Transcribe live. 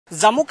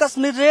जम्मू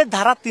काश्मीर रे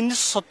धारा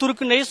 370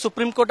 को नहीं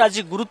सुप्रीमकोर्ट आज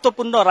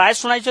गुरुत्वपूर्ण राय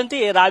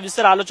शुणाई राय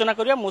विषय आलोचना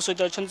करिया मो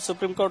सहित अच्छा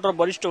सुप्रीमकोर्ट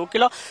वरिष्ठ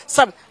वकिल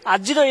सर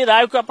आज ये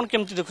राय को आपण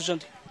केमती देखुं?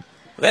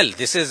 वेल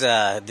दिस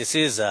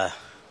इज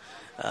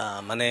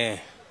माने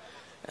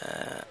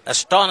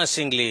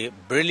astonishingly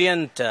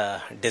brilliant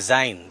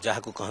design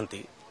जहाँ को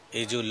कहती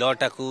ये जो लॉ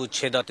टाकू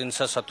उच्छेद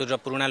 370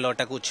 पुराना लॉ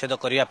टाकू उच्छेद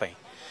करिया पई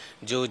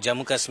जो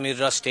जम्मू काश्मीर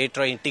रो स्टेट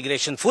रो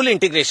इंटीग्रेशन फुल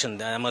इंटीग्रेशन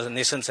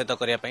नेशन सहित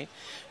करिया पई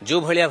जो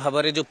भलिया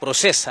भाबरे जो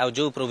प्रोसेस आ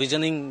जो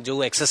प्रोविजनिंग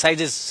जो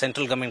एक्सरसाइजेस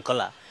सेंट्रल गवर्नमेंट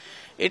कला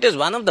it is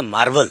one of the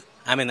marvel.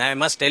 I mean, I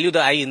must tell you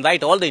that I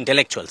invite all the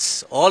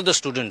intellectuals, all the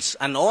students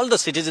and all the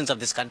citizens of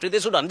this country. They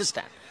should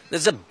understand.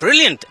 This is a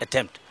brilliant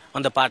attempt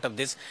on the part of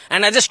this.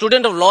 And as a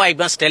student of law, I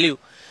must tell you,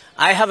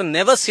 I have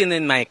never seen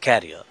in my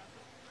career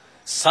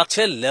such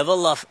a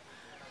level of,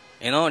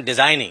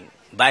 designing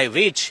by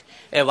which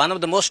one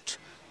of the most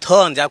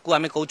thorn, jaku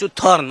ame kochu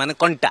thorn, mane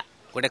konta.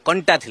 गोटे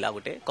कंटा थिला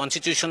गोटे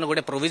constitution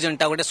गोटे provision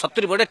टा गोटे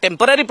 70 गोटे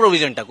temporary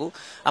provision टाकू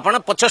आपण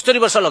 75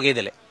 वर्ष लगे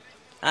देले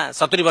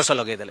 70 वर्ष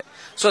लगे देले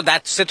सो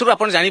दैट सेथुर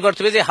आपण जानि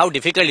परथिबे जे how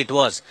difficult it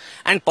was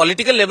and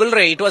political level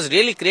रे it was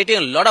really creating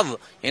a lot of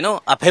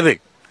अपहेविल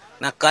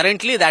now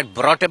currently that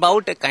brought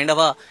about a kind of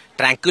a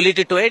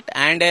tranquility to it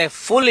and a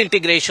full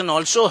integration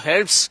also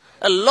helps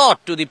a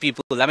lot to the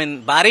people. I mean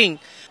barring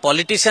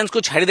politicians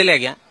को छाड़ी देले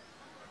आज्ञा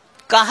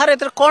कहार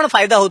एतर कोन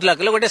फायदा होतला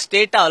कि गोटे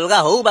state अलगा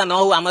हो बा न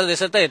हो हमर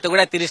देश त एते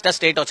गुडा 30 टा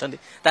स्टेट अछंती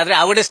तारे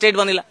आ गोटे स्टेट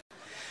बनिला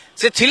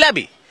से थिला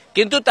भी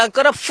किंतु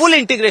तांकर फुल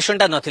इंटीग्रेशन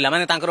टा नथिला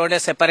माने तांकर गोटे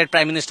सेपरेट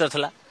प्राइम मिनिस्टर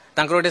थला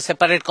तांकर गोटे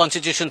सेपरेट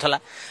कॉन्स्टिट्यूशन थला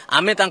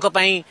आमे तांको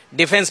पई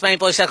डिफेंस पई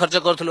पैसा खर्च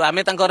करथुलु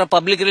आमे तांकर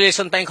पब्लिक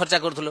रिलेशन पई खर्च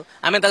करथुलु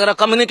आमे तांकर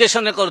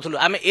कम्युनिकेशन रे करथुलु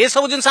आमे ए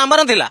सब जिंस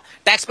हमर थिला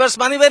tax payers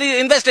money very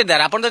invested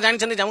there आपण तो जानि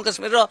छन जम्मू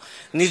कश्मीर रो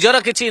निजर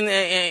किछि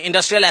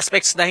इंडस्ट्रियल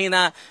एस्पेक्ट्स नहीं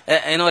ना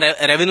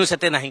रेवेन्यू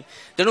सेते नहीं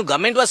तेनु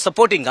government was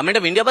supporting government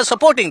of India was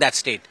supporting that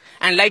state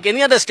and like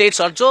any other states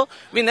also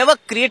we never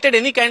created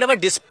any kind of a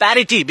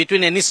disparity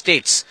between any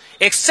states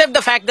except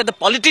the fact that the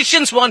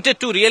politicians wanted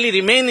to really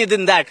remain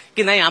within that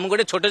कि नहीं हम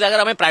गोटे छोटे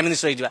जगह में prime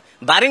minister होइजबा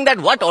barring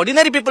that what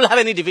ordinary people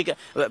have any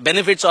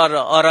benefits or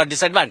a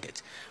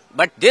disadvantage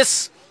but this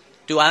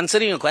to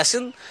answering your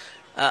question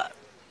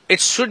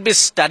it should be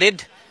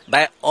studied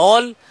by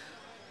all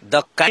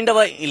the kind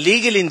of a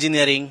illegal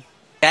engineering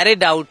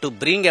carried out to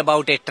bring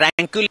about a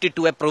tranquility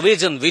to a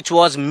provision which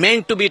was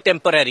meant to be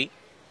temporary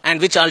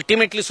and which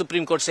ultimately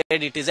Supreme Court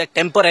said it is a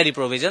temporary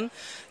provision.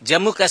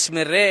 Jammu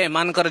Kashmir re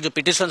mankar jo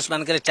petitions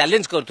mankar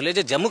challenge karthule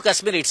je Jammu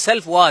Kashmir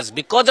itself was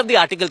because of the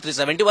Article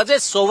 370 was a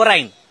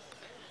sovereign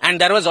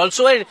and there was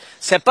also a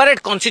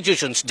separate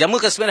constitution.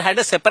 Jammu Kashmir had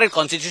a separate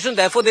constitution,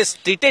 therefore they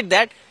treated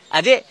that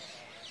as a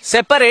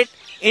separate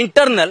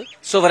internal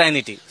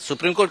sovereignty.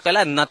 Supreme Court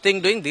kala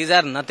nothing doing, these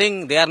are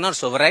nothing, they are not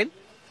sovereign.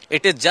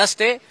 It is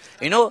just a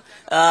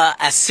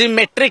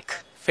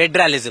asymmetric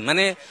federalism.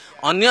 माने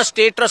अन्य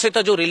state रो सहित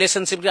जो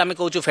relationship आमे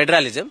कहूछु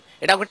federalism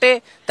एटा गोटे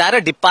तार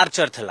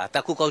departure थला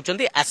ताकू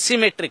कहउचंती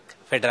asymmetric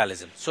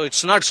federalism so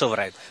it's not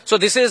sovereign so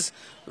this is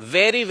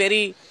very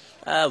very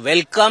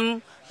welcome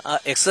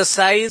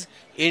exercise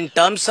in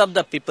terms of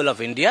the people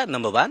of India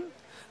number 1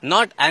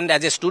 not and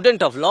as a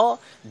student of law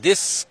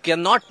this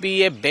cannot be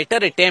a better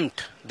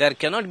attempt there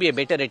cannot be a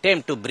better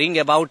attempt to bring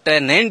about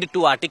an end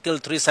to Article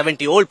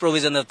 370 old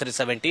provision of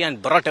 370 and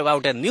brought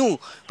about a new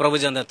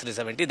provision of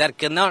 370 there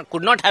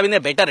could not have been a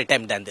better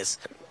attempt than this.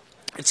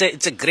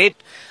 It's a great,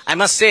 I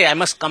must say, I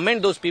must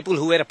commend those people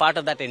who were a part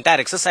of that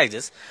entire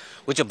exercises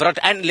which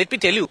brought and let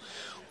me tell you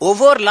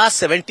over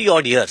last 70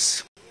 odd years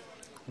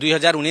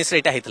 2019 रे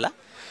एटा हेतला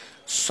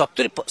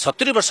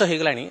 70 वर्ष हे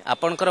गलानी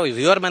आपनकर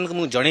viewer मान को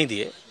मु जणै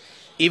दिए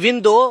even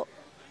though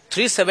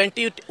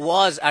 370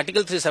 was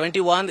Article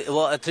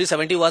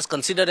 370 was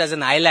considered as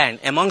an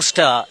island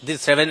amongst the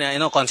seven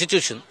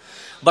constitution,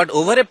 but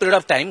over a period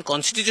of time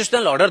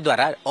constitutional order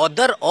द्वारा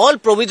other all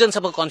provisions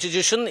of a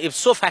constitution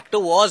ipso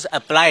facto was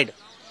applied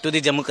to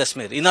the Jammu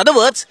Kashmir. In other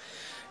words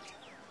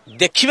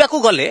देखिबा को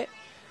गले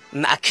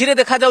आखिरे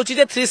देखा जाउची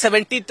जे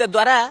 370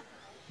 द्वारा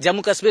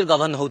Jammu Kashmir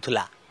govern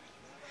होउथला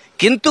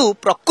किंतु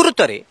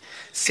प्रकृत रे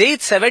से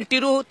 70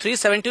 रु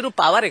 370 रु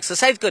पावर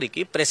एक्सरसाइज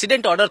करिकी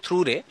प्रेसिडेंट ऑर्डर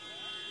थ्रू रे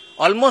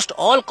almost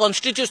all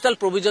constitutional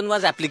provision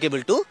was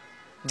applicable to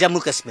Jammu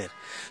Kashmir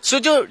सो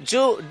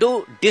जो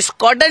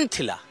डिस्कॉर्डेंट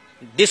थिला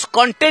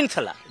डिस्कंटेंट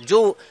थिला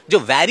जो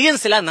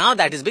वेरिएंस थिला now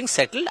that is being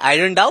settled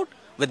ironed out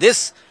with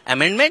this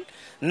amendment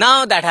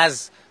now that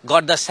has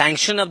got the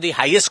sanction of the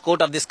highest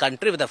court of this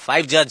country with a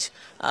 5-judge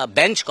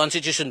bench,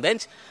 constitution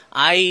bench.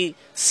 I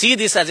see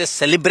this as a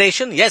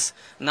celebration. Yes,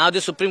 now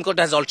the Supreme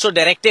Court has also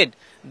directed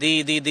the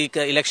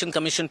election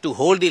commission to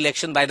hold the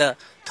election by the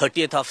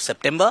 30th of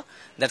September.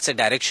 That's a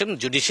direction,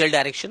 judicial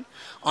direction.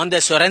 On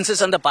the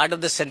assurances on the part of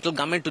the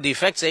central government to the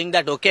effect saying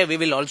that, okay, we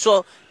will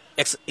also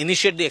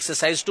initiate the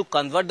exercise to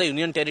convert the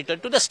union territory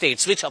to the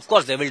states, which of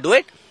course they will do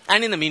it.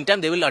 And in the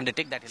meantime, they will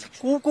undertake that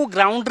election. को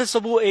ground रे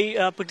सब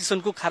ए petition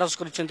को खारज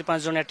करिसेंती 5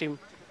 जणिया team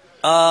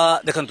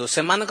देखंतु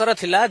सेमानकर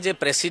थिला जे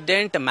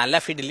president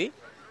मैलाफिडली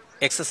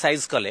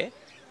exercise कले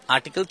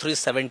article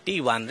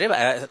 371 रे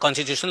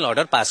constitutional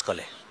order pass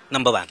कले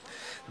number one.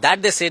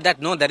 That they say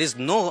that no, there is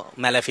no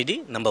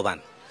malafide, number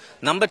one.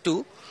 Number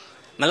two,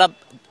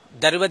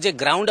 there was a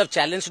ground of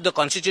challenge to the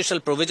constitutional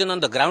provision on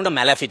the ground of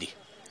malafide.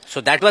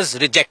 So that was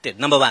rejected,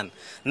 number one.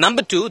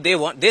 Number two,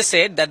 they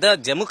said that the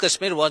Jammu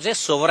Kashmir was a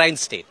sovereign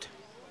state.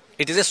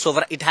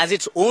 It has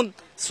its own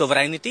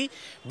sovereignty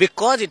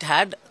because it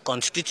had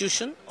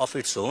constitution of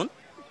its own,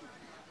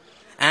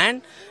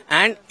 and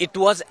it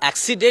was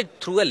acceded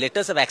through a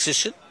letters of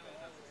accession,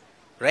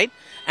 right?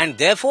 And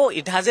therefore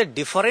it has a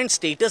different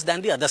status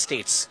than the other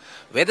states,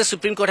 where the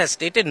Supreme Court has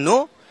stated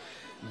no,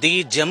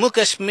 the Jammu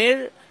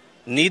Kashmir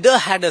neither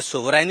had a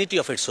sovereignty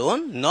of its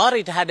own nor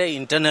it had an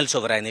internal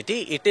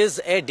sovereignty. It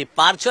is a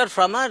departure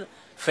from a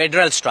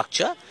federal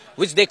structure,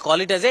 which they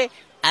call it as a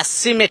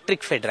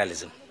asymmetric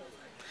federalism.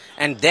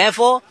 And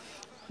therefore,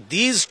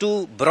 these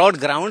two broad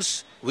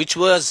grounds, which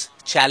was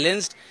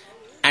challenged,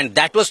 and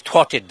that was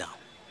thwarted now.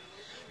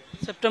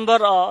 September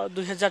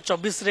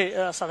 2024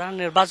 रे साधारण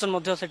निर्वाचन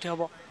मध्य सेठी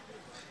हबो.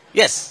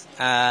 Yes,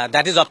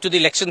 that is up to the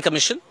election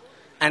commission,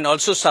 and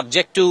also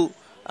subject to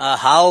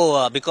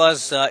how,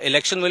 because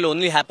election will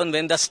only happen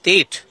when the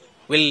state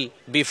will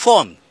be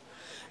formed,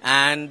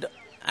 and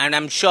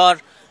I'm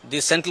sure the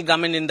central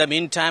government in the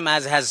meantime,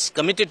 as has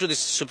committed to the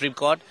Supreme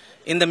Court,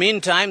 in the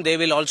meantime they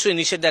will also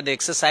initiate that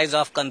exercise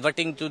of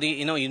converting to the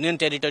union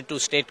territory to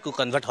state ku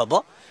convert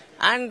hobo,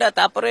 and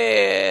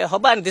tapare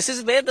hoba, and this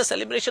is where the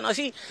celebration.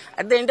 See,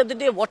 at the end of the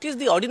day, what is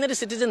the ordinary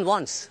citizen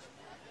wants,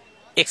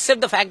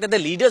 except the fact that the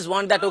leaders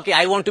want that, okay,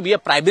 I want to be a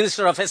prime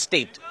minister of a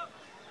state,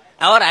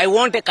 or I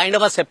want a kind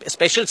of a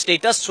special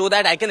status so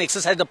that I can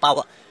exercise the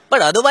power.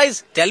 But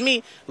otherwise, tell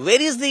me,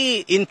 where is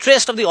the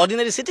interest of the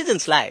ordinary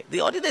citizens lie?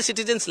 The ordinary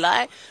citizens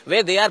lie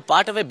where they are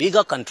part of a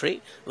bigger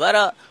country,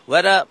 where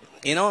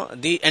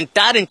the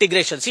entire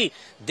integration. See,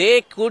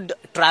 they could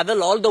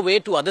travel all the way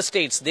to other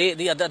states.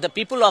 The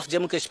people of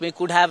Jammu Kashmir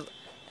could have,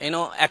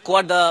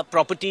 acquired the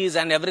properties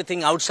and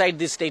everything outside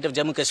the state of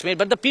Jammu Kashmir,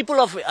 but the people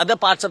of other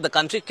parts of the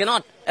country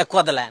cannot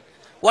acquire the land.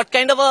 What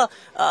kind of a,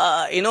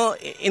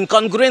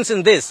 incongruence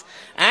in this?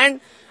 And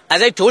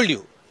as I told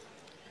you,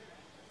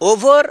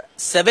 over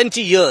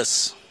 70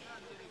 years,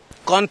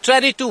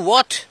 contrary to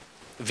what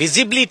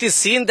visibly it is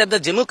seen that the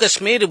Jammu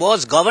Kashmir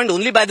was governed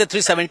only by the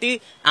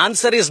 370,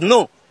 answer is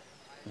no.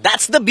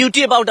 That's the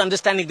beauty about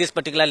understanding this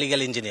particular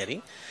legal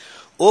engineering.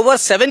 Over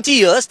 70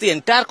 years, the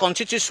entire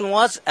constitution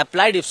was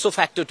applied ipso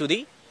facto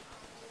to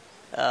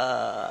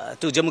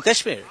Jammu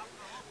Kashmir.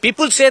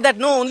 People say that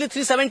no, only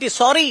 370.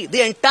 Sorry,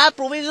 the entire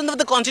provision of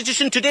the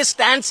constitution today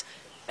stands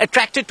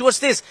attracted towards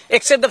this,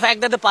 except the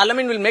fact that the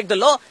parliament will make the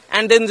law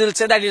and then they'll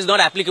say that it is not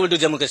applicable to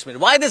Jammu Kashmir.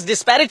 Why this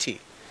disparity?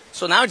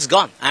 So now it's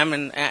gone.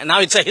 Now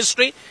it's a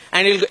history,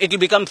 and it will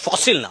become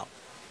fossil now.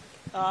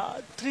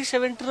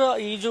 370 रो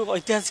ये जो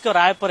ऐतिहासिक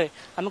राय परे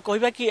हम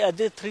कहबा कि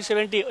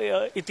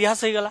 370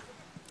 इतिहास हे गला.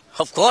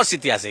 Of course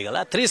इतिहास हे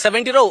गला.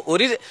 370 रो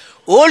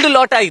ओल्ड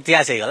लॉ टा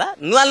इतिहास हे गला.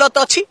 नुआ लॉ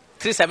तो अछि.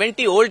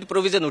 370 ओल्ड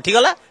प्रोविजन उठी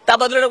गला. ता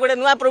बदले गोटे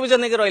नुआ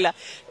प्रोविजन हे रहिला.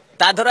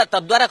 ता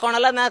द्वारा कोन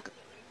हला ना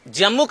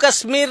Jammu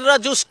Kashmir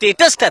जो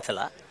status था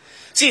थला.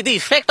 See, the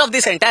effect of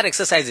this entire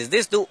exercise is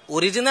this: the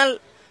original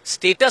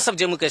status of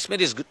Jammu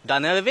Kashmir is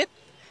done away with,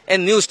 a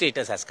new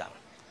status has come,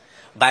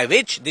 by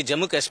which the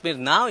Jammu Kashmir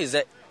now is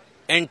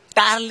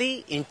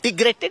entirely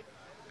integrated,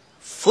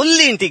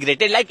 fully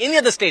integrated, like any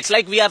other states,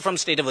 like we are from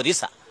state of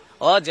Odisha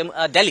or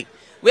Delhi.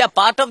 We are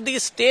part of the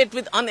state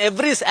with on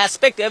every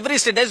aspect, every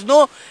state. There is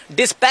no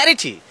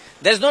disparity,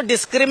 there is no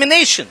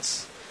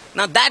discriminations.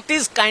 Now that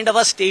is kind of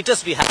a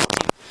status we have.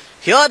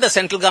 Here the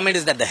central government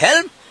is at the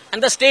helm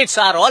and the states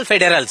are all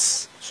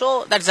federals.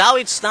 So that's how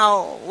it's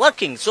now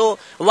working. So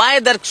why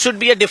there should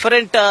be a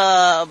different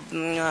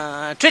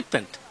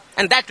treatment?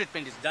 And that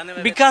treatment is done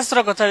away. विकास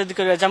रो कथा यदि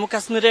करिया जम्मू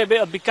कश्मीर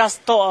रे विकास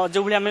तो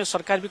जो भली हम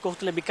सरकार भी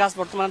कहतले विकास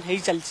वर्तमान हेई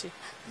चलछि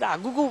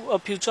आगु को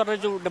फ्यूचर रे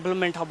जो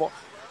डेवलपमेंट हबो.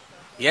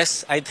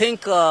 Yes, I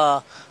think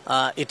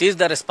it is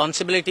the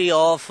responsibility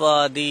of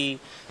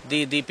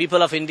the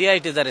people of India.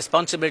 It is the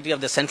responsibility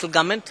of the central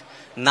government.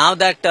 Now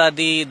that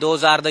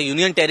those are the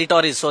union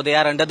territories, so they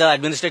are under the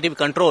administrative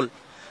control,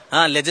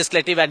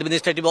 legislative,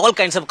 administrative, all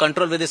kinds of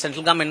control with the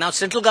central government. Now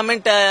central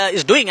government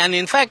is doing, and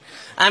in fact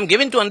I am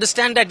given to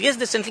understand that yes,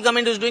 the central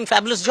government is doing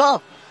fabulous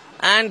job,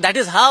 and that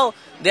is how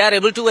they are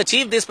able to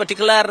achieve this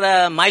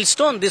particular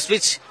milestone, this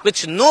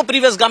which no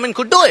previous government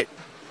could do it.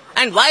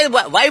 And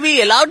why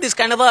we allowed this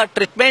kind of a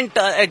treatment,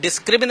 a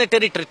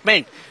discriminatory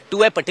treatment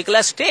to a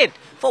particular state?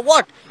 For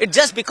what? It's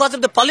just because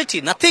of the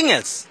polity, nothing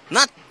else.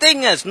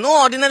 Nothing else.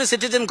 No ordinary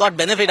citizen got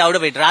benefit out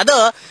of it.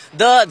 Rather,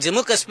 the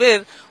Jammu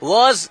Kashmir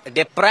was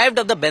deprived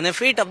of the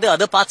benefit of the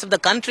other parts of the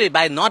country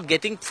by not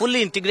getting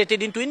fully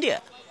integrated into India.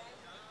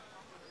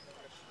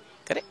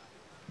 Correct?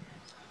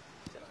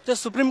 जो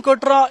supreme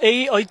court रो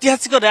एई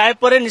ऐतिहासिक राय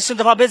पर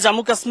निश्चित भाबे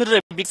जम्मू कश्मीर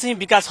रे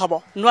विकास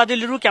हबो. नुआ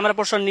दिल्ली रु camera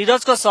person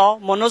Neeraj को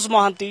सह मनोज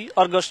महांती,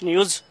 अर्गस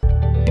न्यूज.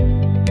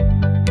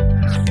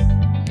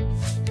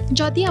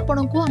 जदि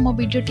आपंक आम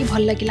भिडी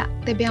भल लगा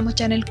तेब आम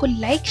चैनल को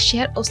लाइक,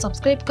 शेयर और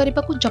सब्सक्राइब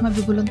करने को जमा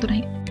भी भूलु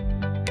नहीं.